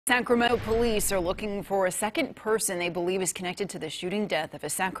Sacramento Police are looking for a second person they believe is connected to the shooting death of a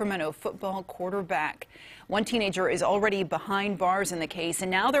Sacramento football quarterback. One teenager is already behind bars in the case,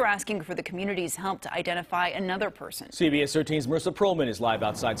 and now they're asking for the community's help to identify another person. CBS 13's Marissa Perlman is live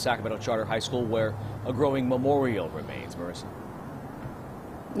outside Sacramento Charter High School, where a growing memorial remains. Marissa.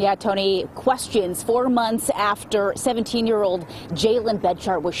 Yeah, Tony, questions 4 months after 17-year-old Jaylen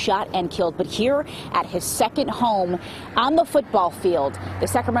Betschart was shot and killed. But here at his second home on the football field, the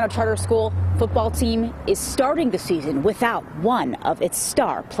Sacramento Charter School football team is starting the season without one of its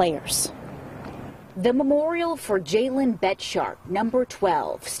star players. The memorial for Jaylen Betschart, number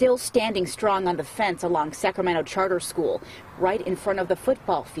 12, still standing strong on the fence along Sacramento Charter School, right in front of the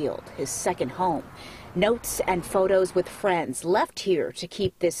football field, his second home. Notes and photos with friends left here to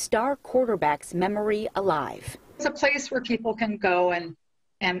keep this star quarterback's memory alive. It's a place where people can go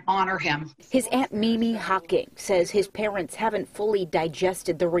and honor him. His Aunt Mimi Hocking says his parents haven't fully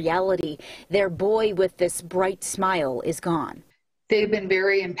digested the reality. Their boy with this bright smile is gone. They've been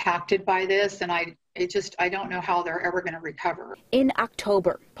very impacted by this, and I don't know how they're ever going to recover. In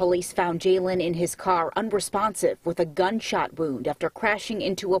October, police found Jaylen in his car unresponsive with a gunshot wound after crashing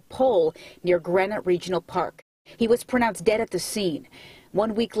into a pole near Granite Regional Park. He was pronounced dead at the scene.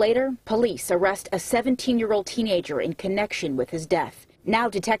 1 week later, police arrest a 17-year-old teenager in connection with his death. Now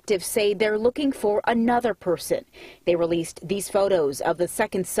detectives say they're looking for another person. They released these photos of the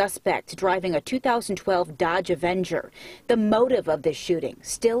second suspect driving a 2012 Dodge Avenger. The motive of this shooting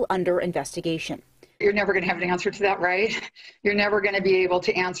still under investigation. You're never going to have an answer to that, right? You're never going to be able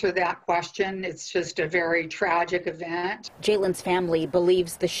to answer that question. It's just a very tragic event. Jaylen's family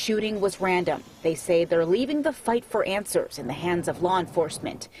believes the shooting was random. They say they're leaving the fight for answers in the hands of law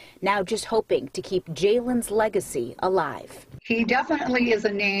enforcement, now just hoping to keep Jaylen's legacy alive. He definitely is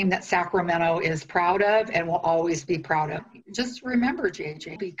a name that Sacramento is proud of and will always be proud of. Just remember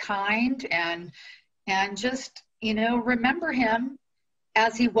JJ. Be kind and just, remember him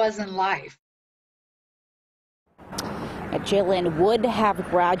as he was in life. Jaylen would have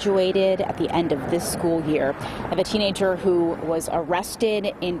graduated at the end of this school year. The teenager who was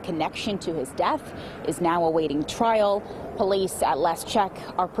arrested in connection to his death is now awaiting trial. Police, at last check,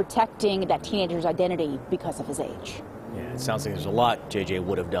 are protecting that teenager's identity because of his age. Yeah, it sounds like there's a lot JJ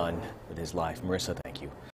would have done with his life. Marissa, thank you.